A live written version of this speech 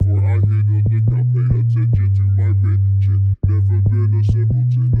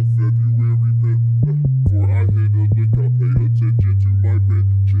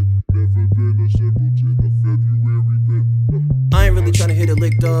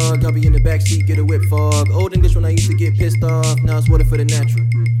dog. I'll be in the backseat, get a whip fog. Old English when I used to get pissed off. Now it's water for the natural.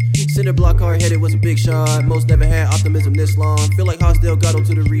 Cinder block hard headed was a big shot. Most never had optimism this long. Feel like Haas Delgado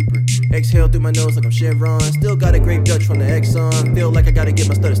to the Reaper. Exhale through my nose like I'm Chevron. Still got a grape Dutch from the Exxon. Feel like I gotta get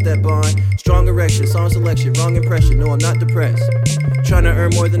my stutter step on. Strong erection, song selection, wrong impression. No, I'm not depressed. Trying to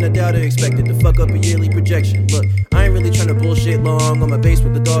earn more than a doubter expected to fuck up a yearly projection. Look, I ain't really trying to bullshit long. On my base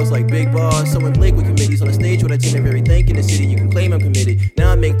with the dogs like Big Boss. So when Blake with committees on the stage with itinerary, think in the city, you can claim I'm committed.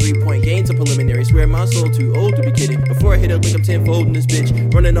 Now I make 3-point gains a preliminary. Swear my soul too old to be kidding. Before I hit a lick, I'm tenfold in this bitch.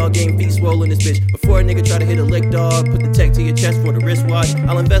 Running all game, feet swollen this bitch. Before a nigga try to hit a lick, dog, put the tech to your chest for the wristwatch.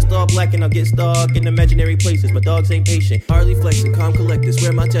 I'll invest all black and I'll get stuck in imaginary places. My dogs ain't patient. Hardly flexing, calm collected.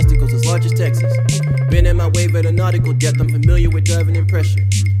 Swear my testicles as large as Texas. Been in my wave at a nautical depth. I'm familiar with diving in pressure.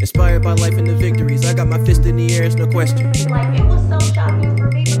 Inspired by life and the victories. I got my fist in the air, it's no question. Like, it was so shocking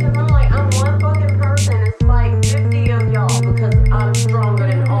for me because I'm like, I'm one fucking person. It's like 50 of y'all because I'm stronger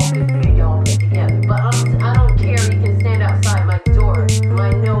than all 50 of y'all put together. But I don't care. You can stand outside my door.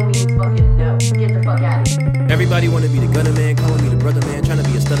 My no means fucking no. Get the fuck out of here. Everybody wanna be the gunner man, calling me the brother man, trying to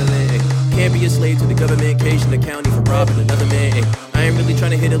be a stunner man. Ay. Can't be a slave to the government, cage in the county for robbing another man. Ay. I ain't really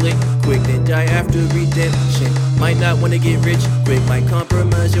trying to hit a lick quick, then die after redemption. Might not wanna get rich quick, might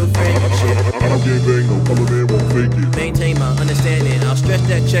compromise your friendship. I don't get bang, no color man won't fake it. Maintain my understanding, I'll stretch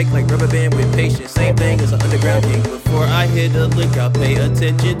that check like rubber band with patience. Same thing as an underground king. Before I hit a lick, I'll pay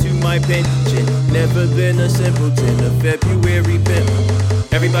attention to my pension. Never been a simpleton, a February pimp.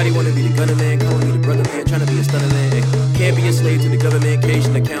 Everybody wanna be the gunner man, calling me the brother man, trying to be a stunner man. Ay. Can't be a slave to the government, cage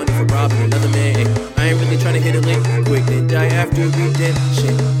in the county for robbing another man. Ay. I ain't really trying to hit a lick quick, then die after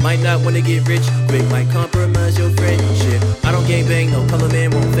redemption. Might not wanna get rich quick, might compromise your friendship. I don't gang bang, no color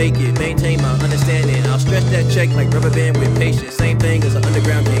man won't fake it. Maintain my understanding, I'll stretch that check like rubber band with patience. Same thing as an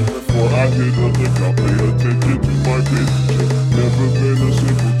underground king. Before I hit a lick, I'll pay attention to my pension. Never been a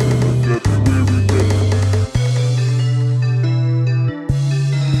simpleton,